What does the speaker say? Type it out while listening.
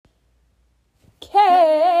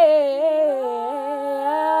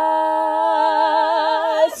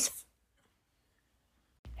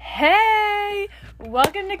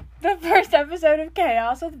to the first episode of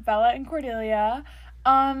Chaos with Bella and Cordelia.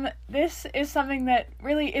 This is something that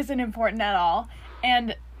really isn't important at all,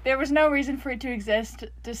 and there was no reason for it to exist,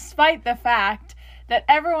 despite the fact that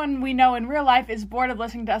everyone we know in real life is bored of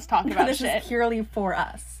listening to us talk about this shit. Is purely for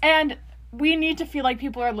us. And we need to feel like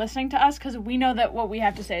people are listening to us, because we know that what we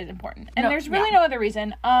have to say is important. And there's really no other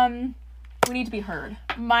reason. We need to be heard.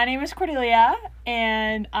 My name is Cordelia,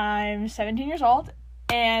 and I'm 17 years old,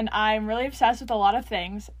 and I'm really obsessed with a lot of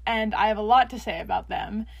things, and I have a lot to say about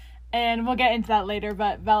them. And we'll get into that later,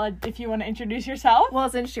 but Bella, if you want to introduce yourself. Well,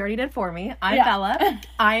 since she already did for me, I'm Bella.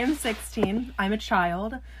 I am 16. I'm a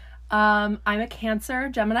child. I'm a Cancer,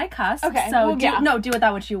 Gemini cusp. Okay. So do with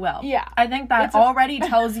that what you will. Yeah. I think that already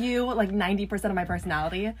tells you like 90% of my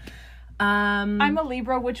personality. I'm a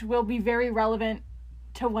Libra, which will be very relevant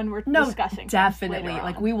to when we're discussing. Definitely.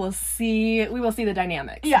 Like we will see the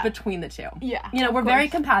dynamics between the two. Yeah. You know, we're very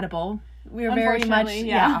compatible. We're very much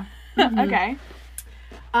Mm-hmm. Okay.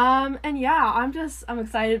 And I'm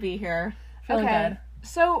excited to be here. Feeling good.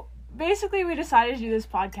 So basically we decided to do this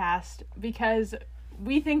podcast because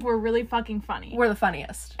we think we're really fucking funny. We're the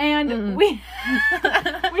funniest. And we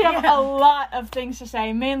have a lot of things to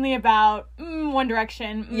say, mainly about One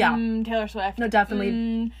Direction, Taylor Swift. No,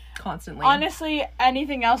 definitely, constantly. Honestly,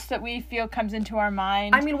 anything else that we feel comes into our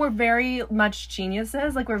mind. I mean, we're very much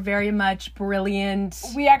geniuses. Like, we're very much brilliant.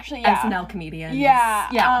 We actually, SNL comedians. Yeah.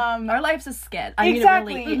 Our life's a skit.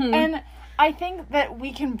 Exactly. And I think that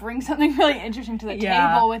we can bring something really interesting to the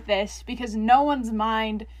table with this, because no one's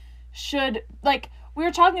mind should, like, we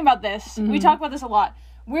were talking about this. We talk about this a lot.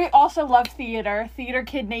 We also love theater. Theater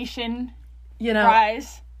Kid Nation. You know,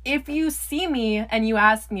 rise. If you see me and you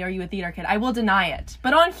ask me, are you a theater kid? I will deny it.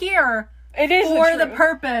 But on here, it is for the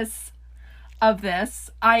purpose of this,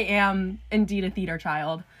 I am indeed a theater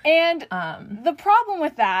child. And the problem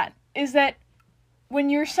with that is that when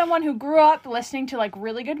you're someone who grew up listening to, like,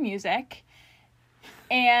 really good music,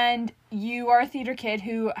 and you are a theater kid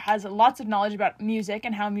who has lots of knowledge about music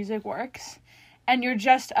and how music works, and you're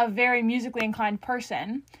just a very musically inclined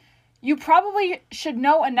person, you probably should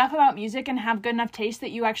know enough about music and have good enough taste that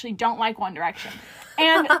you actually don't like One Direction.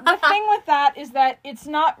 And the thing with that is that it's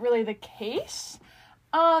not really the case.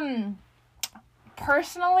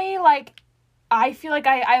 Personally, like, I feel like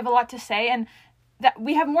I have a lot to say, and that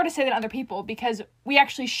we have more to say than other people, because we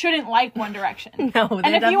actually shouldn't like One Direction. No,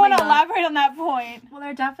 and if you want to elaborate on that point. Well,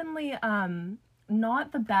 they're definitely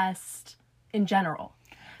not the best in general.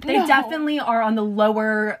 They definitely are on the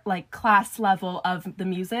lower, like, class level of the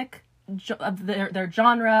music, of their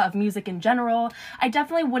genre of music in general. I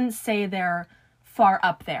definitely wouldn't say they're far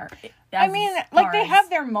up there. I mean, like, they have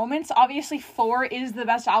their moments. Obviously, 4 is the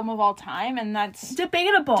best album of all time, and that's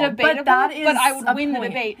debatable. But I would win the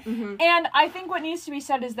debate. Mm-hmm. And I think what needs to be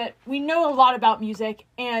said is that we know a lot about music,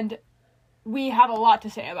 and we have a lot to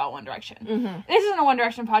say about One Direction. Mm-hmm. This isn't a One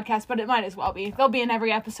Direction podcast, but it might as well be. They'll be in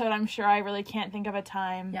every episode, I'm sure. I really can't think of a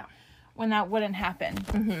time when that wouldn't happen.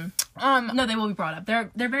 Mm-hmm. No, they will be brought up. They're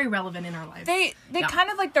very relevant in our lives. They kind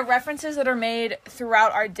of, like, the references that are made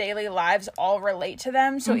throughout our daily lives all relate to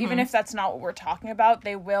them. So even if that's not what we're talking about,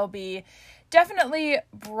 they will be definitely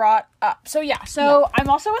brought up. So I'm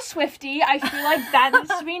also a Swiftie. I feel like that needs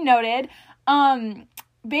to be noted.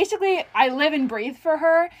 Basically, I live and breathe for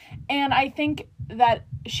her, and I think that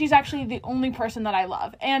she's actually the only person that I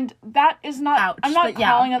love. And that is not, I'm not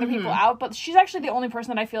calling other people out, but she's actually the only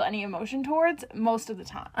person that I feel any emotion towards most of the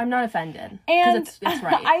time. I'm not offended. And it's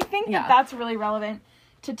right. I think that that's really relevant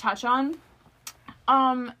to touch on.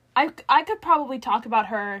 I could probably talk about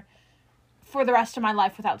her for the rest of my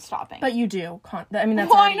life without stopping. But you do. I mean,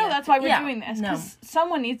 that's I know, that's why we're doing this, because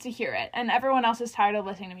someone needs to hear it, and everyone else is tired of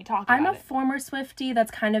listening to me talk about it. I'm a former Swiftie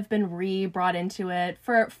that's kind of been brought into it.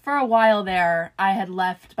 For a while there, I had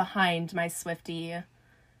left behind my Swiftie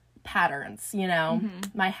patterns, you know,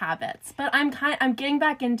 my habits. But I'm getting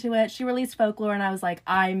back into it. She released Folklore, and I was like,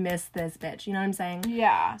 I miss this bitch, you know what I'm saying?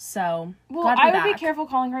 Yeah. So, well, I would be careful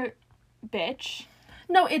calling her bitch.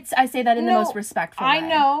 No, I say that in the most respectful way. I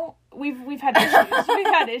know. We've had issues. We've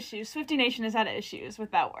had issues. Swiftie Nation has had issues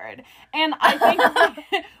with that word. And I think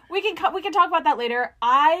we can talk about that later.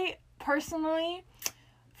 I personally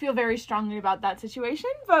feel very strongly about that situation,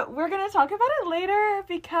 but we're going to talk about it later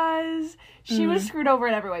because she was screwed over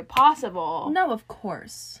in every way possible. No, of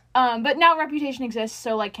course. But now reputation exists,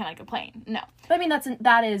 so, like, can I complain? No. But I mean,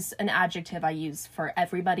 that is an adjective I use for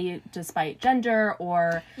everybody, despite gender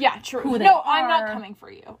or true. Who they no, are. I'm not coming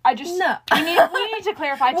for you. I just we need to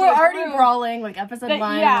clarify. We're already brawling, like, episode 1.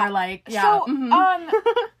 We're like, So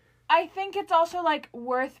I think it's also, like,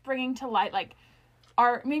 worth bringing to light, like,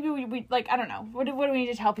 maybe we like, I don't know, what do we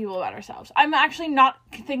need to tell people about ourselves? I'm actually not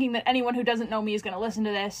thinking that anyone who doesn't know me is going to listen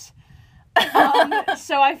to this.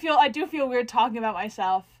 So I do feel weird talking about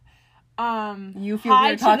myself. You feel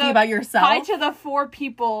weird talking about yourself? Hi to the 4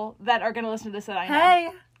 people that are going to listen to this that I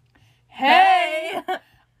know. Hey!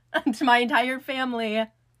 To my entire family.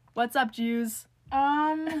 What's up, Jews?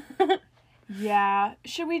 Yeah.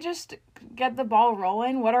 Should we just get the ball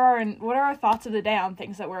rolling? What are our thoughts of the day on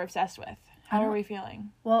things that we're obsessed with? How are we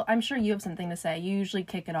feeling? Well, I'm sure you have something to say. You usually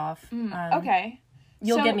kick it off. Okay.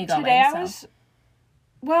 You'll get me going. Today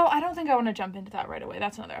well, I don't think I want to jump into that right away.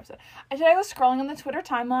 That's another episode. Today I was scrolling on the Twitter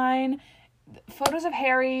timeline, photos of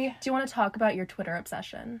Harry. Do you want to talk about your Twitter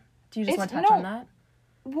obsession? Do you just want to touch on that?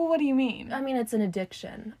 Well, what do you mean? I mean, it's an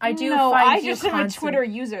addiction. I just am a Twitter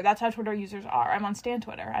user. That's how Twitter users are. I'm on Stan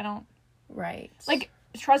Twitter. I don't... Right. Like,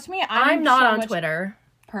 trust me, I'm not on Twitter,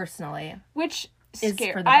 personally. Which...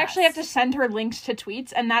 I actually have to send her links to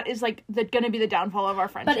tweets, and that is like going to be the downfall of our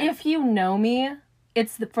friendship. But if you know me,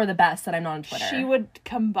 it's for the best that I'm not on Twitter. She would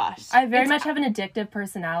combust. I very much have an addictive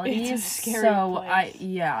personality. It's a scary place.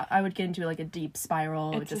 I would get into like a deep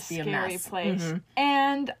spiral. It would just be a mess. It's a scary place. Mm-hmm.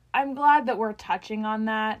 And I'm glad that we're touching on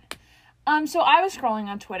that. So I was scrolling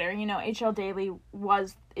on Twitter. You know, HL Daily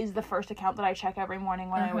is the first account that I check every morning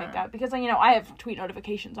when I wake up, because I have tweet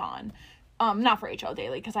notifications on. Not for HL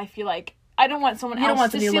Daily, because I feel like I don't want someone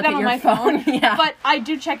else to see that on my phone. Yeah. But I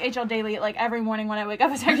do check HL Daily like every morning when I wake up.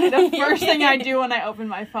 It's actually the first thing I do when I open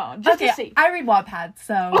my phone. Just to see. I read Wattpad,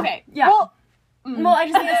 so... Okay. Yeah. Well, I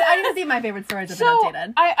just need to see my favorite stories have been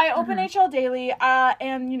updated. I open HL Daily,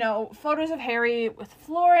 and, photos of Harry with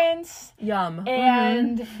Florence. Yum.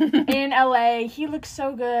 And in LA. He looks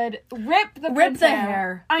so good. Rip the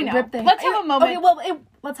hair. I know. Let's have a moment. Okay, well,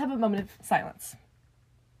 let's have a moment of silence.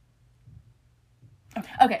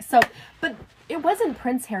 Okay, so, but it wasn't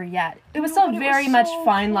Prince hair yet. It was still very much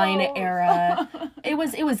fine line era. It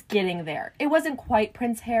was getting there. It wasn't quite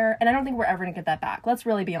Prince hair, and I don't think we're ever gonna get that back. Let's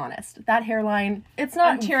really be honest. That hairline, it's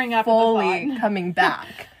not I'm tearing up fully coming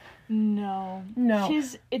back. No.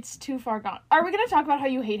 It's too far gone. Are we gonna talk about how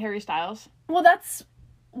you hate Harry Styles? Well,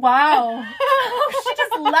 wow. She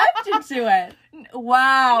just leapt into it.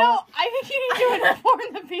 Wow. No, I think you need to inform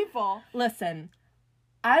the people. Listen.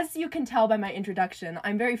 As you can tell by my introduction,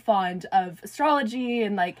 I'm very fond of astrology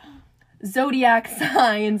and, like, zodiac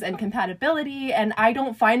signs and compatibility, and I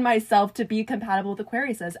don't find myself to be compatible with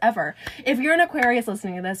Aquariuses, ever. If you're an Aquarius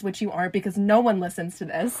listening to this, which you aren't because no one listens to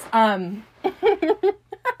this, then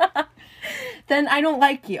I don't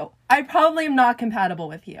like you. I probably am not compatible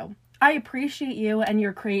with you. I appreciate you and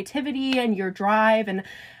your creativity and your drive, and...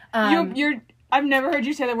 I've never heard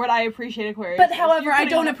you say the word I appreciate Aquarius. But however, I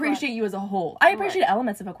don't appreciate you as a whole. I appreciate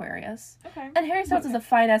elements of Aquarius. Okay. And Harry Styles is a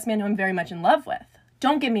fine-ass man who I'm very much in love with.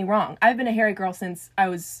 Don't get me wrong. I've been a Harry girl since I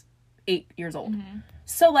was 8 years old. Mm-hmm.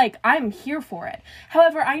 So, like, I'm here for it.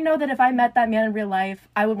 However, I know that if I met that man in real life,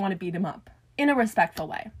 I would want to beat him up. In a respectful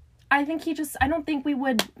way. I don't think we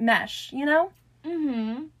would mesh, you know?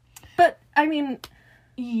 Mm-hmm. But, I mean...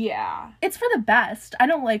 Yeah. It's for the best. I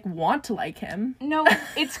don't, want to like him. No,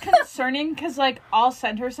 it's concerning because, I'll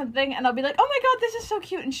send her something and I'll be like, oh my god, this is so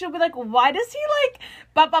cute. And she'll be like, why does he,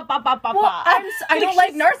 ba ba ba ba ba ba? Well, I don't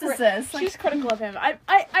like narcissists. She's critical of him.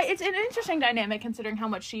 It's an interesting dynamic considering how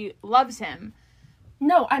much she loves him.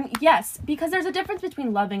 No, yes, because there's a difference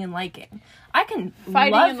between loving and liking. I can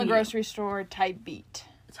Fighting love in the grocery store type beat.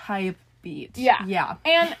 Yeah. Yeah.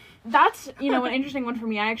 And... that's, an interesting one for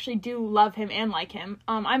me. I actually do love him and like him.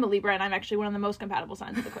 I'm a Libra, and I'm actually one of the most compatible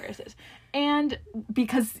signs of Aquariuses. And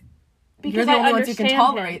because you're the only ones who can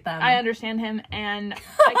tolerate them. I understand him, and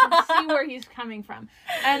I can see where he's coming from.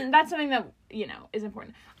 And that's something that, is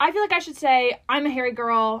important. I feel like I should say I'm a Harry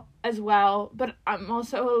girl as well, but I'm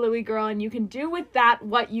also a Louis girl, and you can do with that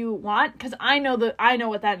what you want, because I know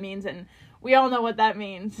what that means, and we all know what that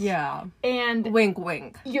means. Yeah. And wink,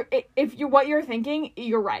 wink. If you're what you're thinking,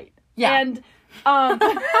 you're right. Yeah. And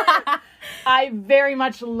I very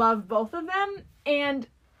much love both of them. And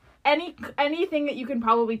anything that you can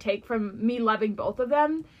probably take from me loving both of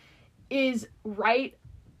them is a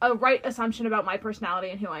right assumption about my personality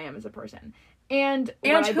and who I am as a person. And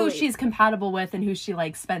who she's compatible with and who she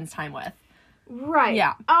spends time with. Right.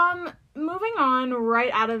 Yeah. Moving on right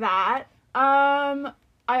out of that.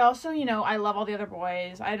 I also, I love all the other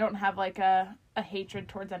boys. I don't have, a hatred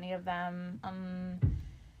towards any of them.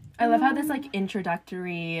 I love how this,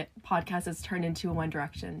 introductory podcast has turned into a One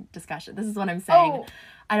Direction discussion. This is what I'm saying. Oh.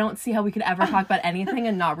 I don't see how we could ever talk about anything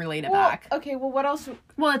and not relate it back. Okay, well, what else?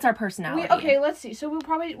 Well, it's our personality. Okay, let's see. So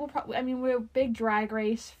we're a big Drag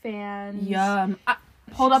Race fans. Yeah.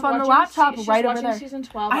 pulled She's up on the watching laptop she's right over watching there. Season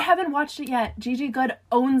 12. I haven't watched it yet. Gigi Good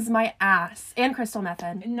owns my ass. And Crystal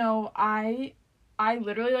Method. No, I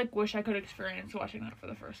literally, like, wish I could experience watching that for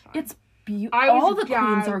the first time. It's beautiful. All the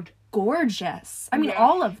queens are gorgeous. I mean, Yes,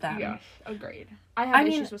 all of them. Yes, agreed. I have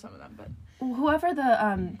issues with some of them, but... Whoever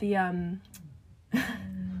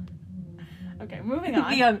Okay, moving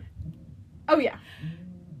on. Oh, yeah.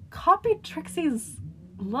 Copied Trixie's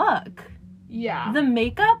look. Yeah. The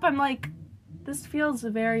makeup, I'm like, this feels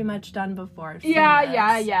very much done before.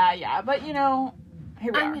 Yeah. But, you know,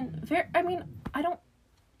 here we are. I don't...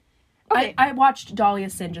 Okay. I watched Dahlia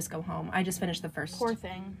Sin just go home. I just finished the first Poor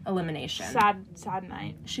thing. elimination. Sad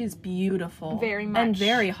night. She's beautiful. Very much. And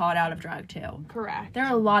very hot out of drag, too. Correct. There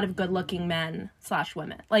are a lot of good-looking men /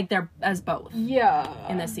 women. Like, they're as both. Yeah.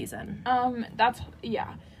 In this season.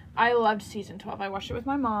 Yeah. I loved season 12. I watched it with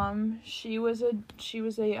my mom. She was a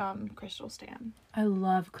Crystal stan. I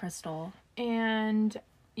love Crystal. And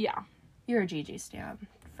yeah. You're a Gigi stan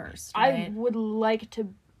first, right? I would like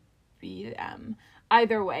to be them.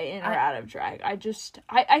 Either way, in or out of drag. I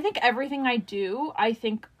think everything I do, I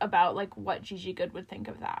think about, like, what Gigi Good would think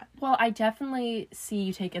of that. Well, I definitely see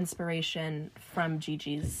you take inspiration from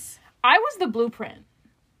Gigi's. I was the blueprint.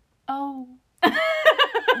 Oh.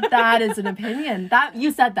 That is an opinion. That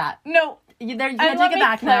you said that. No. You can't take it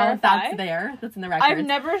back now. That's there. That's in the record. I've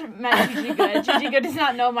never met Gigi Good. Gigi Good does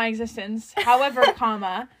not know my existence. However,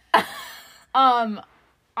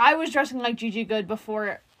 I was dressing like Gigi Good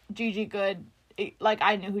before Gigi Good, like,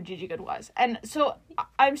 I knew who Gigi Good was. And so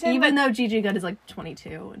I'm saying, even though Gigi Good is like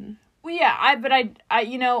 22 and... Well, yeah,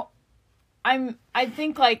 I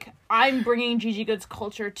think, like, I'm bringing Gigi Good's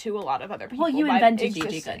culture to a lot of other people. Well, you invented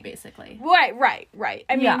Gigi Good, basically. Right.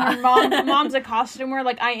 I mean, your mom's a costumer.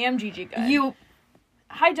 Like, I am Gigi Good.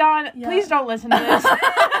 Hi, Dawn. Yeah. Please don't listen to this.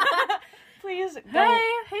 Please don't.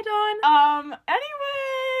 Hey, Dawn.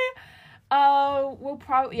 Anyway, we'll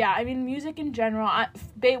probably, yeah, I mean, music in general,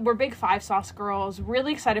 we're big Five Sauce girls,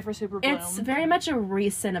 really excited for Super Bloom. It's very much a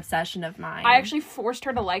recent obsession of mine. I actually forced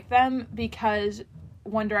her to like them because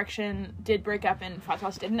One Direction did break up and Five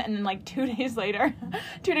Sauce didn't, and then, like, 2 days later,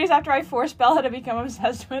 2 days after I forced Bella to become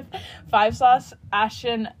obsessed with Five Sauce,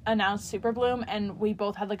 Ashton announced Super Bloom, and we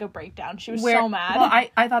both had, like, a breakdown. She was so mad. Well,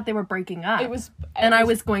 I thought they were breaking up. I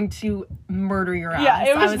was going to murder your ass. Yeah,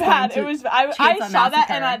 it was bad. I saw that,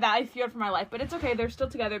 and I feared for my life, but it's okay. They're still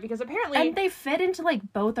together because apparently... And they fit into, like,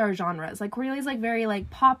 both our genres. Like, Cornelia's, like, very, like,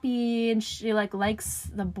 poppy, and she, like, likes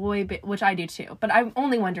the boy which I do, too. But I'm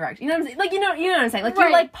only One Direction. You know what I'm saying? Like, you know what I'm saying? Like,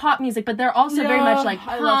 you like pop music, but they're also very much, like,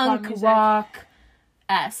 punk,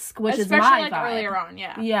 rock-esque, which is my vibe. Especially, like, earlier on,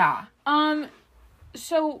 yeah. Yeah.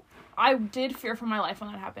 So I did fear for my life when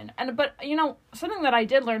that happened. But, you know, something that I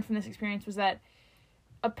did learn from this experience was that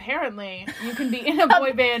apparently you can be in a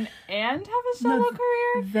boy band and have a solo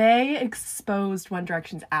career. They exposed One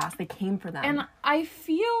Direction's ass. They came for them. And I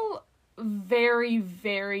feel very,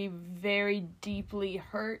 very, very deeply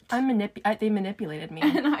hurt. They manipulated me.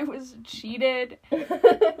 And I was cheated.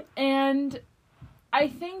 And I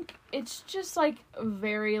think it's just, like,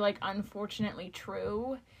 very, like, unfortunately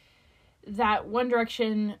true that One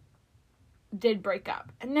Direction did break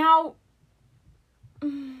up. And now,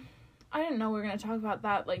 I didn't know we were going to talk about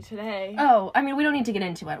that, like, today. Oh, I mean, we don't need to get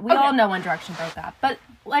into it. We all know One Direction broke up. But,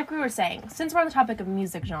 like we were saying, since we're on the topic of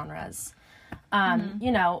music genres,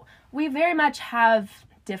 you know, we very much have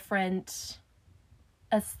different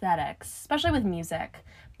aesthetics, especially with music.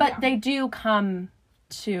 But they do come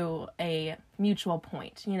to a mutual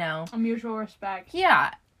point, you know? A mutual respect.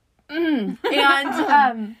 Yeah. And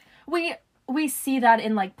we see that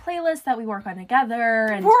in, like, playlists that we work on together.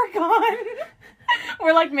 And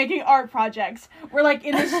we're, like, making art projects. We're, like,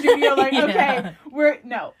 in the studio, like, okay,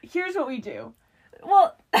 here's what we do.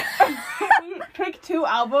 Well, we pick 2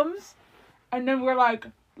 albums, and then we're like,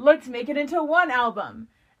 let's make it into one album.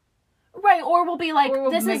 Right, or we'll be like,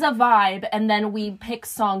 this is a vibe, and then we pick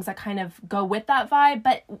songs that kind of go with that vibe,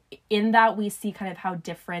 but in that we see kind of how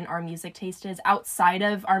different our music taste is outside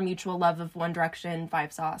of our mutual love of One Direction,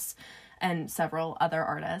 Five Sauce, and several other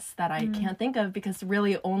artists that I can't think of because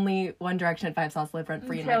really only One Direction and Five Sauce live rent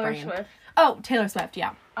free in my brain. Taylor Swift. Oh, Taylor Swift,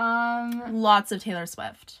 yeah. Lots of Taylor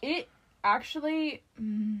Swift. It actually,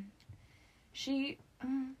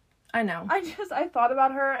 I know. I thought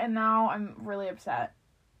about her and now I'm really upset.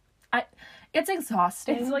 It's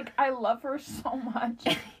exhausting. It's like, I love her so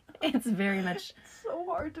much. It's very much... It's so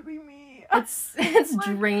hard to be me. It's like,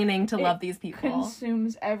 draining to love these people.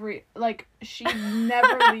 Consumes she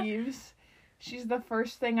never leaves. She's the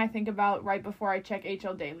first thing I think about right before I check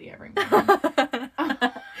HL Daily every morning.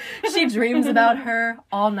 She dreams about her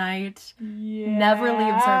all night. Yeah. Never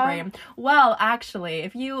leaves her brain. Well, actually,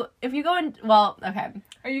 if you go in, well, okay.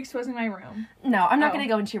 Are you exposing my room? No, I'm not going to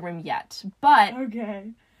go into your room yet. But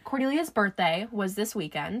Okay. Cordelia's birthday was this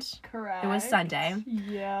weekend. Correct. It was Sunday.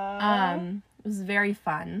 Yeah. It was very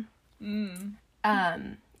fun. Mm.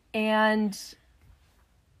 And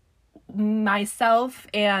myself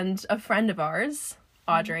and a friend of ours,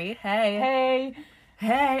 Audrey, hey,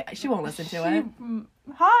 she won't listen to it.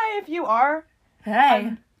 Hi, if you are.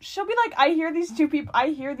 Hey. She'll be like, I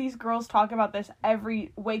hear these girls talk about this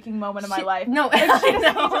every waking moment of my life. No, like, she doesn't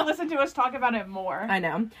I know. need to listen to us talk about it more. I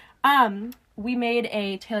know. We made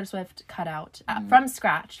a Taylor Swift cutout from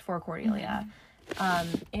scratch for Cordelia.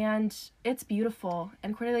 And it's beautiful.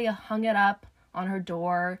 And Cordelia hung it up on her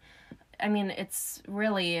door. I mean, it's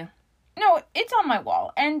really... No, it's on my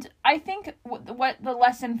wall. And I think what the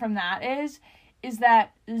lesson from that is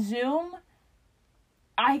that Zoom,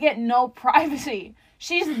 I get no privacy.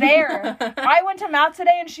 She's there. I went to Matt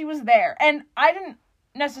today and she was there. And I didn't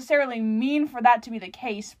necessarily mean for that to be the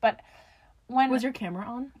case, but when... Was your camera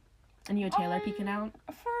on? And you had Taylor peeking out?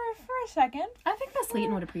 For a second. I think Miss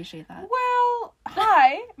Layton would appreciate that. Well,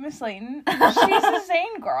 hi, Miss Layton. She's a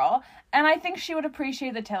Zane girl, and I think she would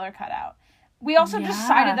appreciate the Taylor cutout. We also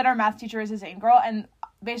decided that our math teacher is a Zane girl, and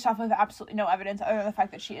based off of absolutely no evidence other than the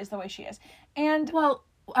fact that she is the way she is. And well,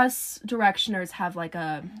 us directioners have like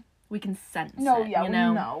we can sense it, you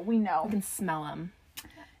know? We know. We can smell them.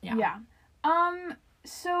 Yeah.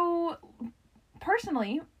 So,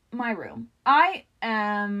 personally, my room. I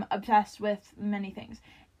am obsessed with many things.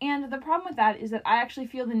 And the problem with that is that I actually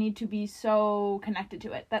feel the need to be so connected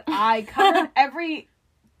to it that I covered every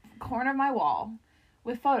corner of my wall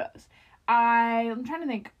with photos. I'm trying to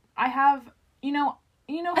think. I have, you know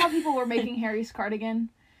how people were making Harry's cardigan?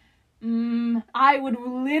 I would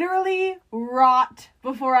literally rot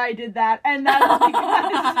before I did that. And that's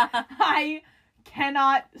because I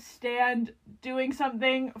cannot stand doing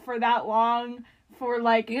something for that long for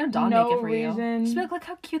like Dawn no make it for reason. You. She's like, look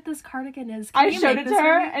how cute this cardigan is. Can I you showed make it to this for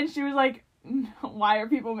her me? and she was like, why are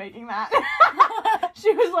people making that?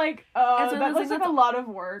 She was like, that looks like a lot of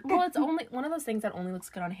work. Well, it's only one of those things that only looks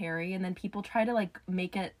good on Harry, and then people try to like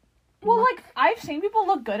make it. Well, like I've seen people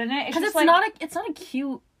look good in it. Because it's like, not a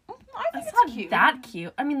cute. I think it's not cute. that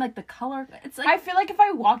cute. I mean, like the color. It's like I feel like if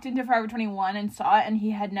I walked into Forever 21 and saw it and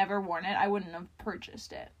he had never worn it, I wouldn't have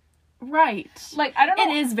purchased it. Right. Like I don't know.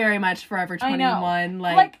 It is very much Forever 21. I know.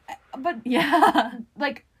 Like, but yeah.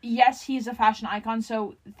 Like yes, he's a fashion icon,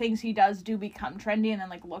 so things he does do become trendy and then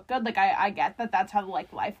like look good. Like I get that that's how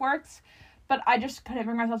like life works, but I just couldn't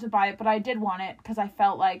bring myself to buy it. But I did want it because I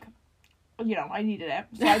felt like, I needed it.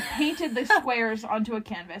 So I painted the squares onto a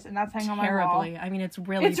canvas, and that's hanging on my wall. I mean, it's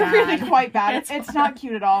really It's bad. really quite bad. It's not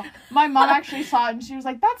cute at all. My mom actually saw it, and she was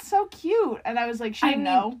like, "That's so cute." And I was like, "She didn't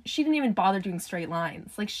know." She didn't even bother doing straight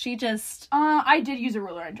lines. Like she just. I did use a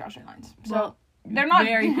ruler and draw straight lines. So. Well, they're not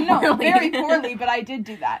very poorly. No, very poorly, but I did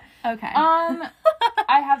do that. Okay. I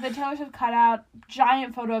have the Taylor Swift cutout,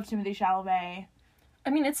 giant photo of Timothée Chalamet. I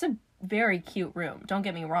mean, it's a very cute room. Don't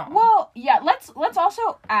get me wrong. Well, yeah. Let's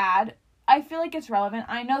also add. I feel like it's relevant.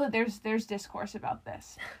 I know that there's discourse about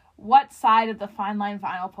this. What side of the Fine Line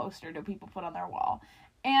Vinyl poster do people put on their wall?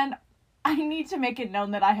 And I need to make it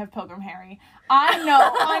known that I have Pilgrim Harry. I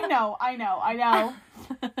know.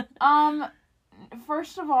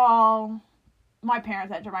 First of all, my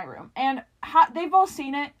parents enter my room, and they've both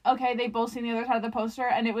seen it. Okay, they've both seen the other side of the poster,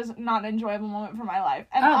 and it was not an enjoyable moment for my life.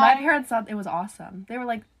 And my parents thought it was awesome. They were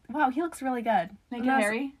like, "Wow, he looks really good." Naked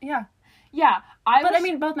Harry? Yeah. Yeah, I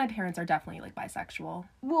mean, both my parents are definitely like bisexual.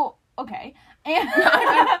 Well, okay, and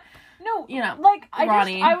no, like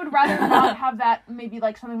I would rather not have that. Maybe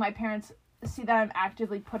like something my parents see that I'm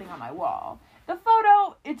actively putting on my wall. The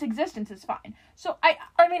photo, its existence is fine. So I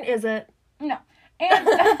mean, is it? No, and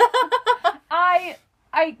I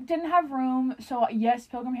didn't have room. So yes,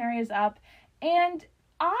 Pilgrim Harry is up, and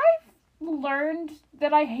I've learned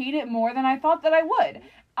that I hate it more than I thought that I would.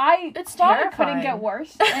 I thought it couldn't get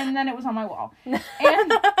worse, and then it was on my wall. And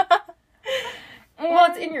well,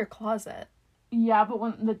 it's in your closet. Yeah, but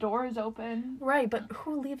when the door is open. Right, but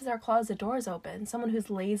who leaves their closet doors open? Someone who's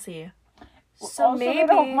lazy. So also, maybe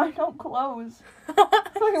mine don't close.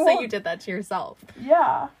 So you did that to yourself.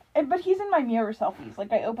 Yeah. But he's in my mirror selfies.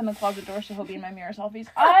 Like, I open the closet door so he'll be in my mirror selfies.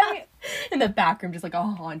 In the back room, just like a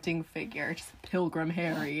haunting figure. Just Pilgrim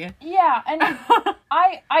Harry. Yeah, and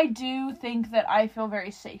I do think that I feel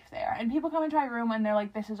very safe there. And people come into my room and they're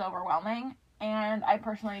like, this is overwhelming. And I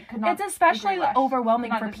personally could not. It's especially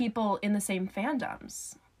overwhelming for people in the same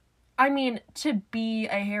fandoms. I mean, to be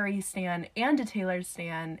a Harry stan and a Taylor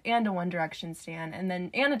stan and a One Direction stan and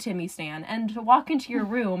a Timmy stan, and to walk into your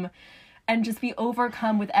room and just be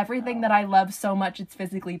overcome with everything that I love so much it's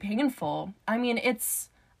physically painful. I mean, it's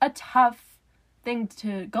a tough thing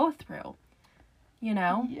to go through, you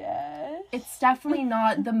know? Yes. It's definitely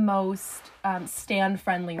not the most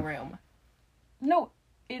stan-friendly room. No,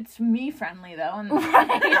 it's me friendly though. And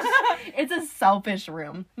Right. It's a selfish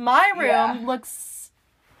room. My room Yeah. looks...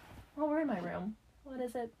 Well, we're in my room. What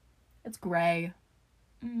is it? It's gray.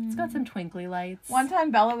 It's got some twinkly lights. One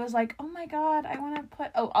time Bella was like, oh my god, I want to put...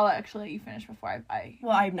 Oh, I'll actually let you finish before I...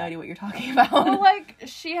 Well, I have no idea what you're talking about. Well, like,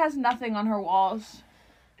 she has nothing on her walls.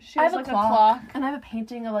 She I has, have like, a clock. And I have a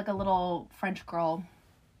painting of, like, a little French girl.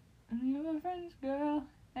 You're a French girl,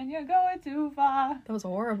 and you're going too far. That was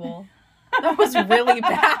horrible. That was really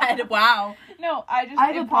bad. Wow. No, I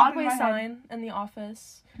have a Broadway sign in the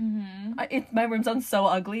office. Mm-hmm. My room sounds so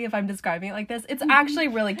ugly if I'm describing it like this. It's actually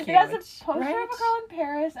really cute. It has a poster right? of a girl in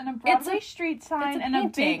Paris and a Broadway street sign and a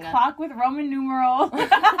big painting. clock with Roman numerals. Well,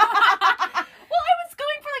 I was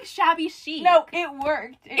going for like shabby chic. No, it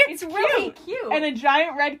worked. It's really cute. And a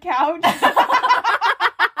giant red couch.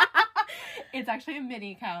 It's actually a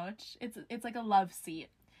mini couch. It's like a love seat.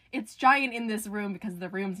 It's giant in this room because the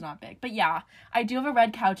room's not big. But yeah, I do have a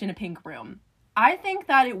red couch in a pink room. I think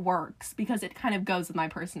that it works because it kind of goes with my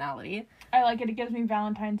personality. I like it. It gives me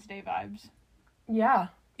Valentine's Day vibes. Yeah.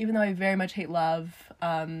 Even though I very much hate love,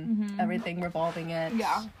 everything revolving it.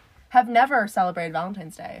 Yeah. Have never celebrated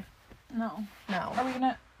Valentine's Day. No. No. Are we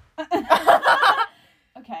gonna...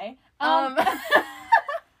 Okay.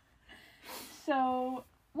 So,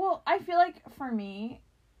 well, I feel like for me,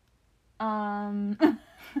 I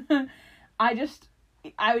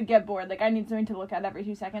would get bored. Like, I need something to look at every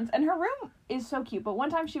 2 seconds. And her room is so cute. But one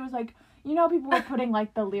time she was like, you know, people were putting,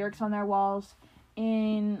 like, the lyrics on their walls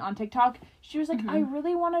on TikTok. She was like, I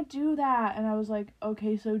really want to do that. And I was like,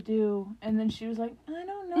 okay, so do. And then she was like, I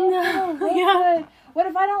don't know. Yeah. What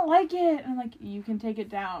if I don't like it? And I'm like, you can take it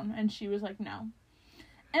down. And she was like, no.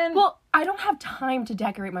 And well, I don't have time to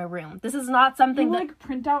decorate my room. This is not something you, that... like,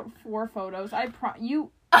 print out 4 photos. I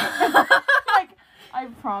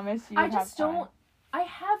promise you I just don't... I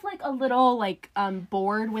have, like, a little, like,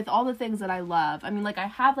 board with all the things that I love. I mean, like, I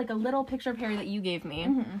have, like, a little picture of Harry that you gave me.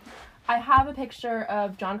 Mm-hmm. I have a picture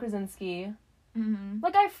of John Krasinski. Mm-hmm.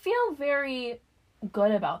 Like, I feel very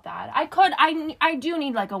good about that. I do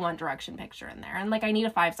need, like, a One Direction picture in there. And, like, I need a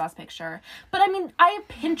 5 Sauce picture. But, I mean, I have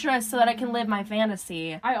Pinterest so that I can live my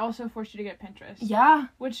fantasy. I also forced you to get Pinterest. Yeah.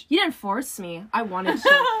 Which... You didn't force me. I wanted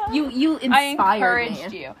to. You inspired me. I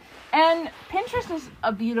encouraged you. And Pinterest is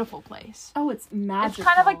a beautiful place. Oh, it's magical. It's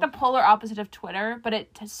kind of like the polar opposite of Twitter, but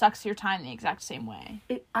it sucks your time the exact same way.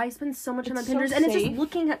 I spend so much time on It's so Pinterest, and it's just safe.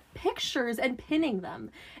 looking at pictures and pinning them.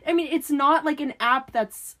 I mean, it's not like an app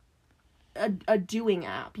that's a doing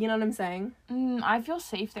app. You know what I'm saying? I feel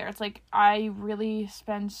safe there. It's like I really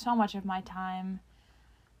spend so much of my time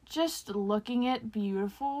just looking at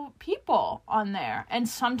beautiful people on there. And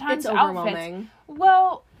sometimes It's overwhelming. Outfits.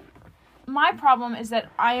 Well, my problem is that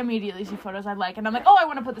I immediately see photos I like, and I'm like, oh, I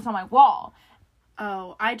want to put this on my wall.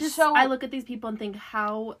 Oh, I look at these people and think,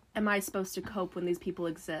 how am I supposed to cope when these people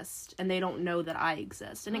exist and they don't know that I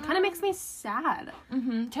exist? And it kind of makes me sad.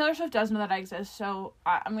 Mm-hmm. Taylor Swift does know that I exist, so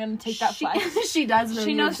I'm going to take that flex. She does know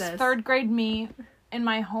She you knows exist. 3rd grade me in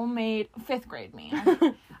my homemade... 5th grade me.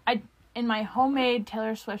 In my homemade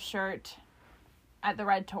Taylor Swift shirt at the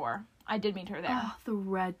Red Tour. I did meet her there. Oh, the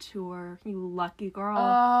Red Tour. You lucky girl.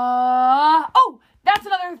 Oh, that's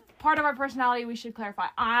another part of our personality we should clarify.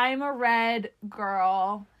 I'm a red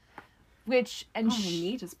girl, which, and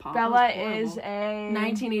me just popped. Bella is a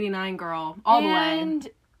 1989 girl, all the way. And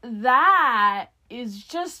that is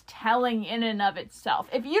just telling in and of itself.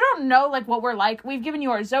 If you don't know, like, what we're like, we've given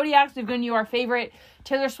you our zodiacs, we've given you our favorite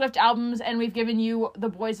Taylor Swift albums, and we've given you the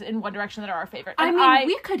boys in One Direction that are our favorite. And I mean,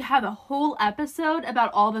 we could have a whole episode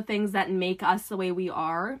about all the things that make us the way we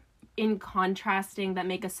are, in contrasting that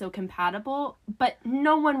make us so compatible, but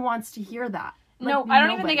no one wants to hear that. Like, no, I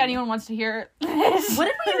don't even think anyone wants to hear this. What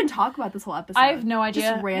did we even talk about this whole episode? I have no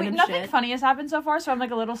idea. Just random nothing shit. funny has happened so far, so I'm,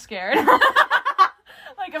 like, a little scared.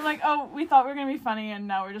 Like, I'm like, oh, we thought we were going to be funny, and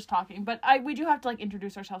now we're just talking. But we do have to, like,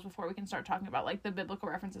 introduce ourselves before we can start talking about, like, the biblical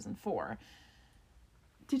references in 4.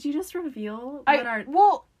 Did you just reveal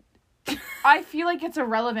Well, I feel like it's a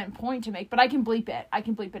relevant point to make, but I can bleep it. I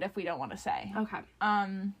can bleep it if we don't want to say. Okay.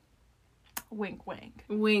 Wink, wink.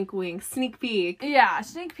 Wink, wink. Sneak peek. Yeah,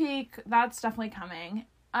 sneak peek. That's definitely coming.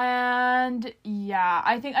 And, yeah,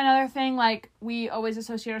 I think another thing, like, we always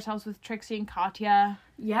associate ourselves with Trixie and Katya.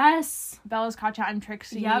 Yes. Bella's Katya, I'm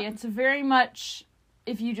Trixie. Yep. It's very much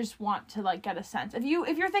if you just want to, like, get a sense. If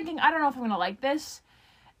you're thinking, I don't know if I'm gonna like this,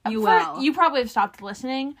 you will. You probably have stopped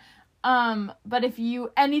listening. But if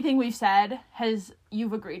anything we've said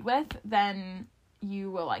you've agreed with, then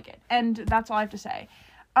you will like it. And that's all I have to say.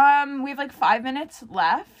 We have like 5 minutes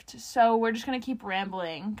left, so we're just gonna keep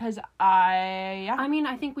rambling, because I mean,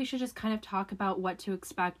 I think we should just kind of talk about what to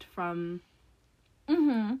expect from...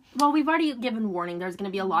 Well, we've already given warning. There's going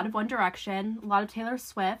to be a lot of One Direction, a lot of Taylor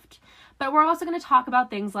Swift, but we're also going to talk about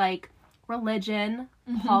things like religion,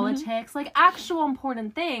 politics, like actual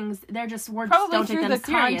important things. They're just words, don't take them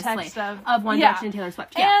seriously, of One Direction and Taylor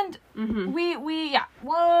Swift. Yeah. And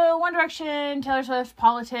well, One Direction, Taylor Swift,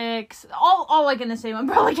 politics, all like in the same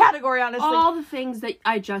umbrella category, honestly. All the things that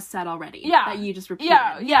I just said already. Yeah. That you just repeated.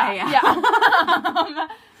 Yeah.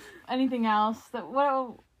 Anything else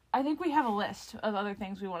I think we have a list of other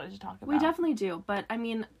things we wanted to talk about. We definitely do, but I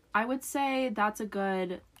mean, I would say that's a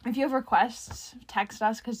good... If you have requests, text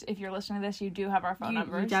us, because if you're listening to this, you do have our phone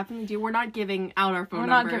numbers. You definitely do. We're not giving out our phone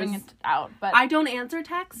numbers. We're not giving it out, but... I don't answer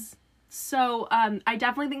texts, so I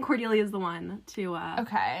definitely think Cordelia is the one to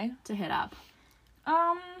hit up.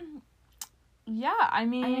 Yeah, I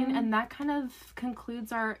mean... And that kind of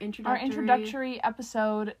concludes our introductory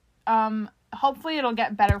episode. Hopefully it'll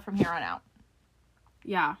get better from here on out.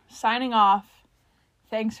 Yeah. Signing off.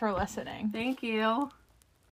 Thanks for listening. Thank you.